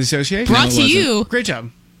 That was Around the Association. Brought No, it to wasn't. you Great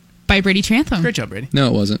job. by Brady Trantham. Great job, Brady. No,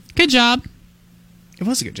 it wasn't. Good job. It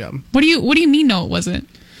was a good job. What do you mean? No, it wasn't.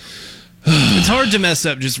 It's hard to mess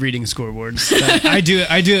up just reading scoreboards. I do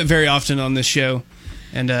it very often on this show,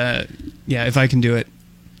 and if I can do it,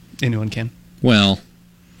 anyone can. Well,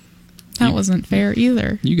 That wasn't fair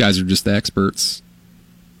either. you guys are just the experts.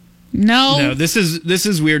 No, this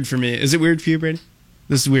is weird for me. Is it weird for you, Brady?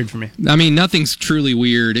 This is weird for me. I mean, nothing's truly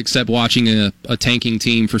weird except watching a tanking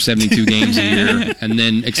team for 72 games a year and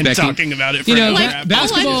then expecting... And talking about it for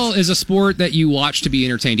basketball is a sport that you watch to be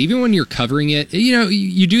entertained. Even when you're covering it,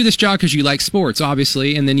 you do this job because you like sports,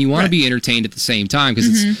 obviously, and then you want to be entertained at the same time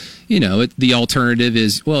because it's, the alternative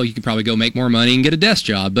is, well, you could probably go make more money and get a desk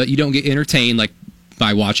job, but you don't get entertained like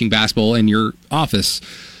by watching basketball in your office.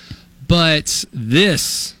 But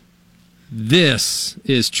this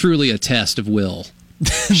is truly a test of will.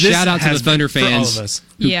 Shout out to the Thunder fans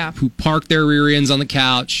who park their rear ends on the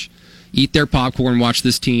couch, eat their popcorn, watch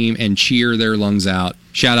this team, and cheer their lungs out.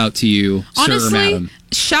 Shout out to you, Honestly, Sir Madam.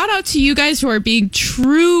 Shout out to you guys who are being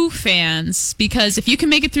true fans, because if you can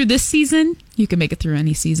make it through this season, you can make it through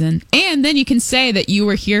any season. And then you can say that you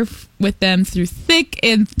were here with them through thick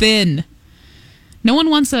and thin. No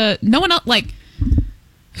one else, like,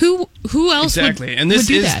 who else exactly. And this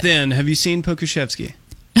is thin. Have you seen Pokuševski?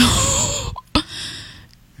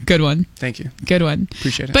 Good one. Thank you. Good one.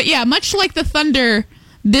 Appreciate it. But yeah, much like the Thunder,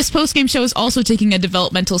 this post-game show is also taking a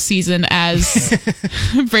developmental season as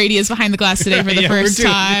Brady is behind the glass today for the first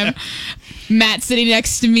time. Yeah. Matt sitting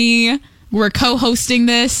next to me. We're co-hosting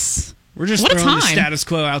this. We're just throwing the status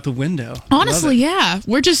quo out the window. Honestly, yeah.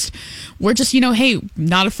 We're just hey,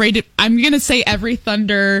 not afraid to... I'm going to say every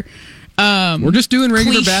Thunder... we're just doing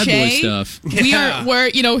regular bad boy stuff.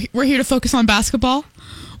 We're here to focus on basketball.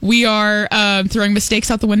 We are throwing mistakes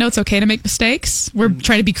out the window. It's okay to make mistakes. We're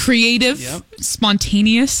trying to be creative,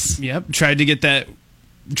 spontaneous. Yep. Tried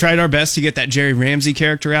our best to get that Jerry Ramsey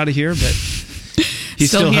character out of here, but he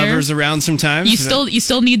still hovers around sometimes. You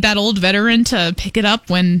still need that old veteran to pick it up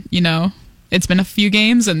when, it's been a few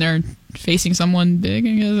games and they're facing someone big.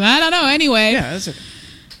 And I don't know. Anyway. Yeah, that's okay.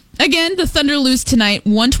 Again, the Thunder lose tonight,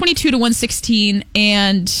 122-116,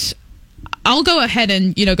 and I'll go ahead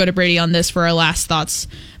and, go to Brady on this for our last thoughts.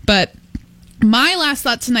 But my last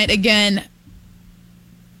thought tonight, again,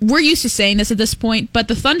 we're used to saying this at this point, but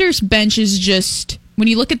the Thunder's bench is just, when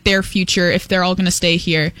you look at their future, if they're all going to stay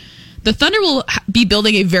here, the Thunder will be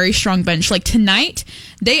building a very strong bench. Like tonight,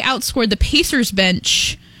 they outscored the Pacers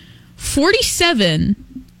bench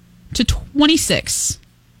 47-26.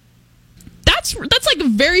 That's like a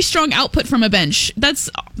very strong output from a bench. That's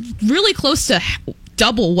really close to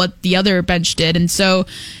double what the other bench did. And so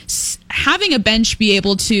having a bench be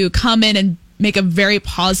able to come in and make a very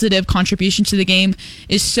positive contribution to the game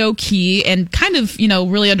is so key and kind of,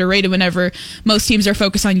 really underrated whenever most teams are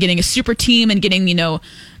focused on getting a super team and getting,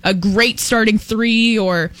 a great starting three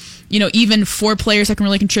or, even 4 players that can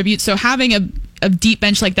really contribute. So having a deep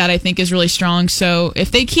bench like that, I think, is really strong. So if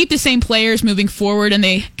they keep the same players moving forward and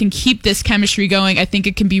they can keep this chemistry going, I think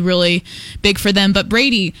it can be really big for them. But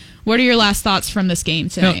Brady, what are your last thoughts from this game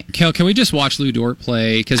tonight? Kel, can we just watch Lou Dort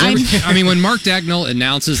play? Because when Mark Dagnall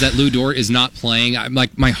announces that Lou Dort is not playing,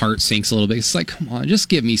 my heart sinks a little bit. It's like, come on, just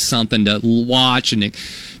give me something to watch and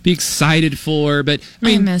be excited for. But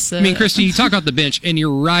I miss it. Christy, you talk about the bench, and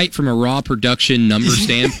you're right from a raw production number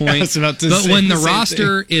standpoint. But when the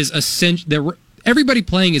roster is everybody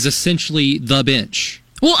playing is essentially the bench.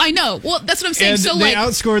 Well, I know. Well, that's what I'm saying. And so they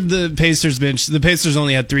outscored the Pacers bench. The Pacers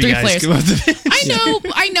only had 3 guys players. go off the bench.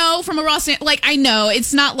 I know. From a raw standpoint, I know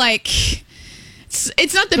it's not like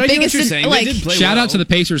it's not the but biggest. Shout out to the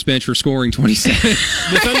Pacers bench for scoring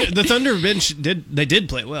 27. the Thunder bench did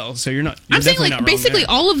play well. So you're not. I'm saying basically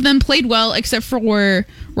all of them played well except for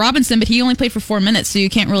Robinson, but he only played for 4 minutes, so you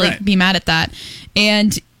can't really be mad at that.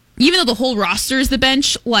 And even though the whole roster is the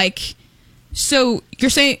bench, so you're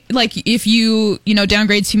saying, if you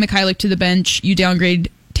downgrade Svi Mykhailiuk to the bench, you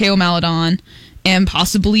downgrade Theo Maledon and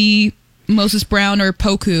possibly Moses Brown or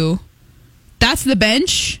Poku, that's the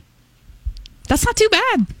bench. That's not too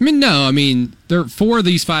bad. I mean, no. I mean, there 4 of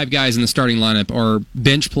these 5 guys in the starting lineup are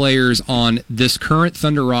bench players on this current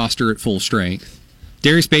Thunder roster at full strength.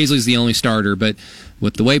 Darius Baisley's the only starter, but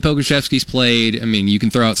with the way Pokusevski's played, I mean, you can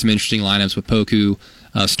throw out some interesting lineups with Poku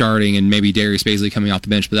starting and maybe Darius Baisley coming off the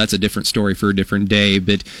bench, but that's a different story for a different day.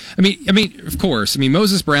 But I mean, of course,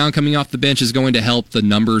 Moses Brown coming off the bench is going to help the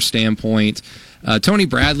numbers standpoint. Tony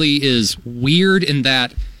Bradley is weird in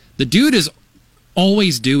that the dude is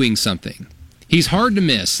always doing something. He's hard to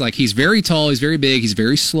miss. Like, he's very tall, he's very big, he's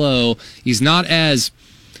very slow. He's not as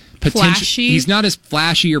flashy. He's not as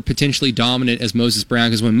flashy or potentially dominant as Moses Brown,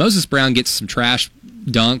 because when Moses Brown gets some trash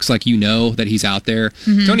dunks, like, that he's out there.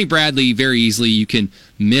 Tony Bradley, very easily you can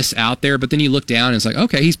miss out there, but then you look down and it's like,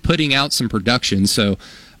 okay, he's putting out some production. So,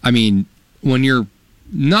 I mean, when you're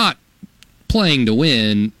not playing to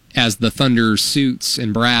win, as the Thunder suits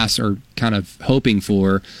and brass are kind of hoping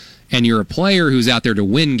for, and you're a player who's out there to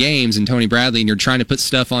win games, and Tony Bradley, and you're trying to put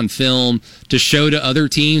stuff on film to show to other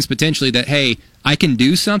teams potentially that, hey, I can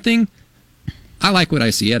do something. I like what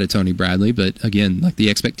I see out of Tony Bradley, but again, like, the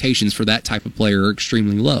expectations for that type of player are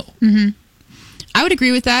extremely low. I would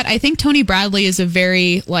agree with that. I think Tony Bradley is a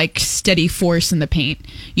very, like, steady force in the paint.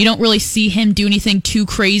 You don't really see him do anything too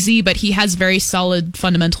crazy, but he has very solid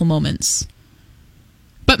fundamental moments.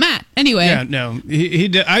 But Matt, anyway. Yeah, no, he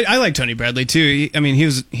did. I like Tony Bradley too.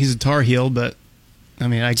 He's a Tar Heel, but I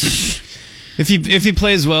mean, if he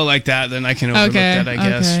plays well like that, then I can overlook that, I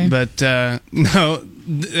guess. Okay. But no,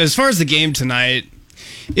 as far as the game tonight,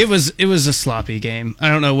 it was a sloppy game. I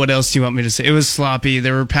don't know what else you want me to say. It was sloppy.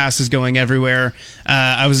 There were passes going everywhere.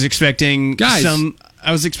 I was expecting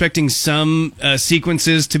some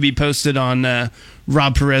sequences to be posted on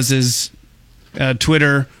Rob Perez's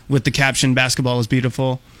Twitter with the caption "Basketball is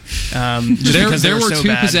beautiful." There were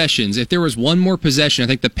 2 possessions. If there was one more possession, I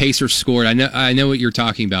think the Pacers scored. I know what you're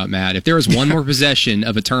talking about, Matt. If there was one more possession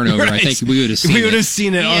of a turnover, right. I think we would have seen it. We would have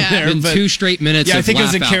seen it on there. Been 2 straight minutes. Yeah, of I think it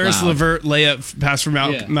was a laugh out Karis loud. LeVert layup pass from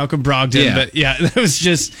Malcolm Brogdon. Yeah. But yeah,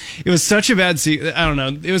 it was such a bad. I don't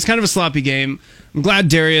know. It was kind of a sloppy game. I'm glad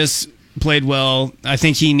Darius played well. I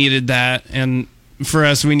think he needed that, and for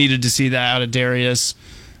us, we needed to see that out of Darius.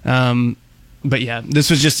 But yeah,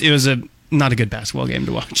 it was not a good basketball game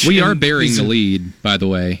to watch. We are bearing the lead, by the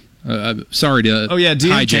way. Sorry to do you have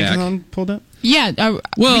hijack. Tankathon pulled up? Yeah,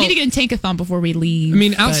 we need to get in Tankathon before we leave. I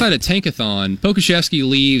mean, outside of Tankathon, Pokusevski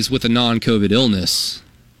leaves with a non-COVID illness.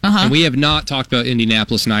 And we have not talked about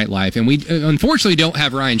Indianapolis nightlife. And we unfortunately don't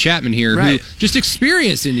have Ryan Chapman here, who just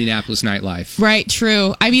experienced Indianapolis nightlife. Right,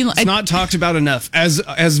 true. I mean, it's not talked about enough. As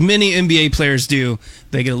many NBA players do,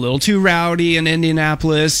 they get a little too rowdy in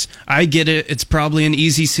Indianapolis. I get it. It's probably an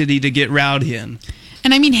easy city to get rowdy in.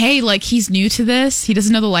 And I mean, hey, like, he's new to this. He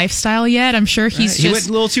doesn't know the lifestyle yet. I'm sure he went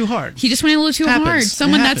a little too hard. He just went a little too hard.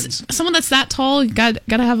 Someone that's that tall, got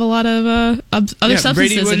to have a lot of other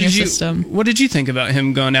substances Brady, in your system. What did you think about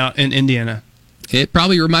him going out in Indiana? It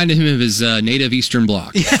probably reminded him of his native Eastern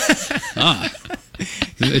Bloc.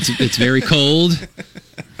 It's very cold.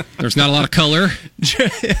 There's not a lot of color.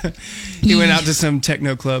 He went out to some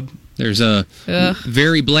techno club. There's a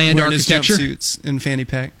very bland architecture. Suits and fanny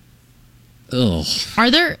pack. Ugh.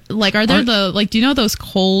 Are there do you know those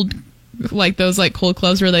cold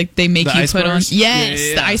clubs where like they make you put on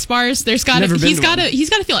the ice bars? He's got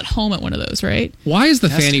to feel at home at one of those, right? Why is the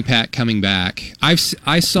fanny pack coming back? I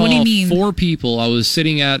saw What do you mean? 4 people. I was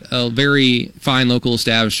sitting at a very fine local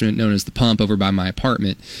establishment known as The Pump over by my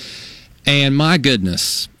apartment, and my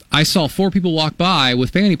goodness, I saw 4 people walk by with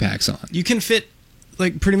fanny packs on. You can fit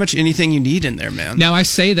like pretty much anything you need in there, man. Now I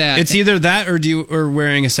say that it's either that or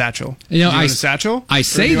wearing a satchel. A satchel. I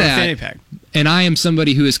say that, fanny pack? And I am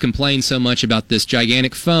somebody who has complained so much about this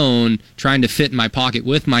gigantic phone trying to fit in my pocket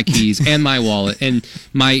with my keys and my wallet and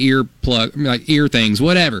my ear plug, like ear things,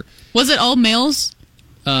 whatever. Was it all males?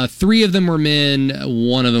 3 of them were men.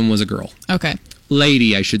 1 of them was a girl. Okay,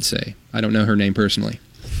 lady, I should say. I don't know her name personally.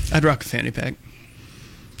 I'd rock a fanny pack.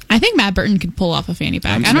 I think Matt Burton could pull off a fanny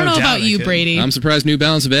pack. I don't know about you, Brady. I'm surprised New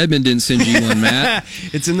Balance of Edmond didn't send you one, Matt.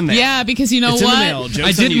 It's in the mail. Yeah, because you know it's what? In the mail.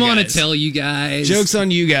 Joke's I didn't want to tell you guys. Joke's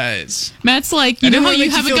on you guys. Matt's like, you know how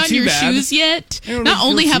you haven't gotten your bad. shoes yet? Not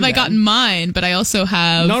only have I gotten mine, but I also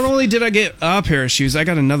have... Not only did I get a pair of shoes, I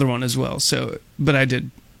got another one as well. So, but I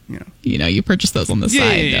did... You purchased those on the side,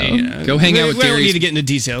 though. Yeah. Go hang out with Darius. We don't need to get into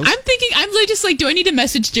details. I'm just like, do I need to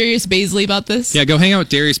message Darius Baisley about this? Yeah, go hang out with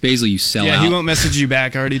Darius Baisley, you sellout. Yeah, he won't message you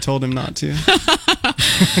back. I already told him not to.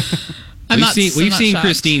 We've seen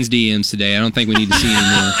Christine's DMs today. I don't think we need to see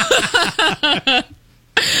anymore.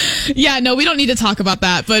 Yeah, no, we don't need to talk about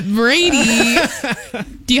that. But Brady,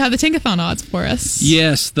 Do you have the Tankathon odds for us?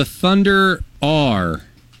 Yes, the Thunder are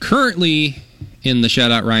currently in the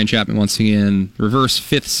shutout. Ryan Chapman once again, reverse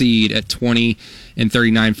 5th seed at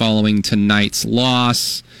 20-39 following tonight's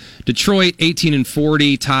loss. Detroit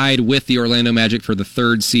 18-40, tied with the Orlando Magic for the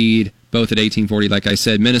 3rd seed, both at 18-40. Like I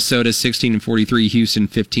said, Minnesota 16-43, Houston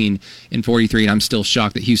 15-43, and I'm still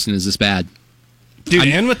shocked that Houston is this bad. Dude,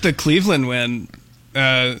 and with the Cleveland win,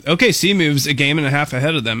 OKC moves a game and a half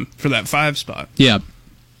ahead of them for that 5 spot. Yeah.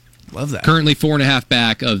 Love that. Currently 4.5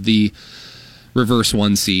 back of the reverse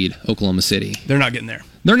 1 seed, Oklahoma City. They're not getting there.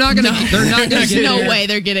 They're not going to get There's there. no way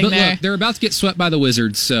they're getting But there. look, they're about to get swept by the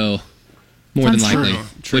Wizards, so more than That's likely.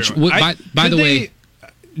 True. Which, by the way,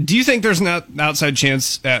 do you think there's an outside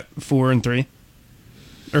chance at 4 and 3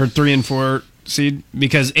 or 3 and 4 seed?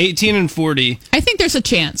 Because 18-40, I think there's a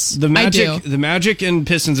chance. the Magic and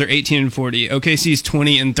Pistons are 18-40. OKC's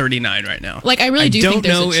 20-39 right now. Like, I really do don't think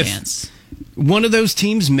there's know a if chance. one of those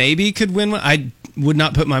teams maybe could win one. I would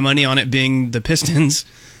not put my money on it being the Pistons,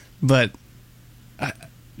 but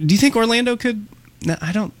do you think Orlando could? No,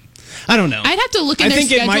 I don't know. I'd have to look in their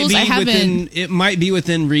schedules. It might be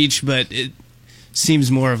within reach, but it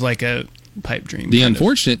seems more of like a pipe dream. the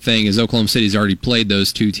unfortunate thing is Oklahoma City's already played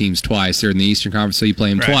those 2 teams twice. They're in the Eastern Conference, so you play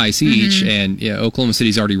them Right. twice each. And Oklahoma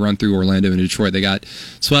City's already run through Orlando and Detroit. They got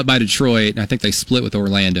swept by Detroit, and I think they split with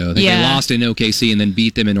Orlando. I think they lost in OKC and then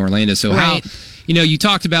beat them in Orlando. So Right. how... you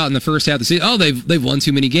talked about in the first half of the season, they've won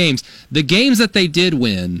too many games. The games that they did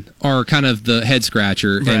win are kind of the head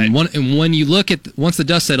scratcher. Right. And when you look at, once the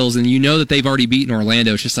dust settles and you know that they've already beaten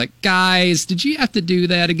Orlando, it's just like, guys, did you have to do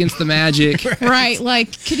that against the Magic? Right,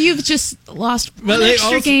 like, could you have just lost But one they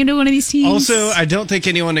extra also- game to one of these teams? Also, I don't think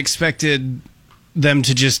anyone expected them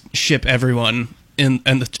to just ship everyone at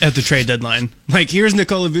the trade deadline. Like, here's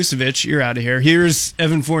Nikola Vucevic, you're out of here. Here's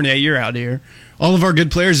Evan Fournier, you're out of here. All of our good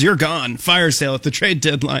players, you're gone. Fire sale at the trade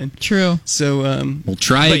deadline. True. So, We'll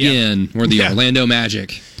try again. We're the Orlando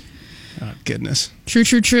Magic. Oh, goodness.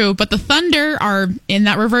 True. But the Thunder are in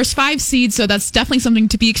that reverse 5 seed, so that's definitely something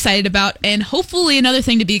to be excited about. And hopefully another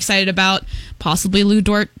thing to be excited about, possibly Lou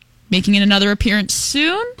Dort making another appearance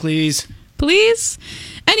soon. Please.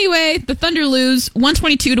 Anyway, the Thunder lose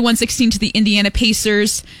 122-116 to the Indiana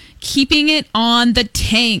Pacers, keeping it on the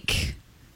tank.